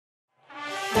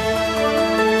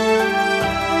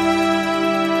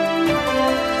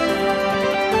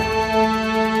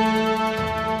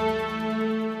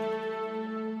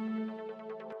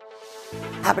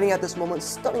Happening at this moment,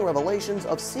 stunning revelations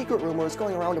of secret rumors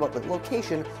going around about the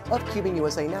location of Cubing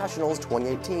USA Nationals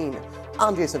 2018.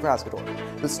 I'm Jason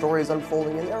Frascador. The story is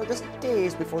unfolding and there are just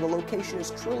days before the location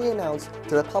is truly announced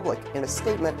to the public in a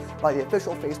statement by the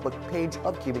official Facebook page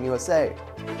of Cubing USA.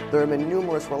 There have been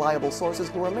numerous reliable sources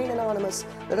who remain anonymous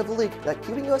that have leaked that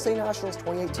Cubing USA Nationals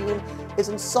 2018 is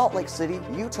in Salt Lake City,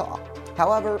 Utah.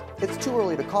 However, it's too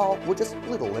early to call with just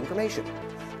little information.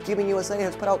 Cubing USA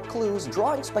has put out clues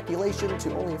drawing speculation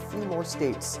to only a few more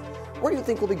states. Where do you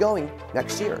think we'll be going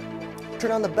next year?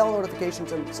 Turn on the bell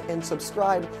notifications and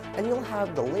subscribe, and you'll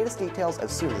have the latest details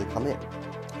as soon as they come in.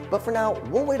 But for now,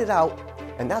 we'll wait it out,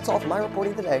 and that's all for my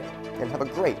reporting today, and have a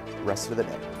great rest of the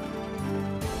day.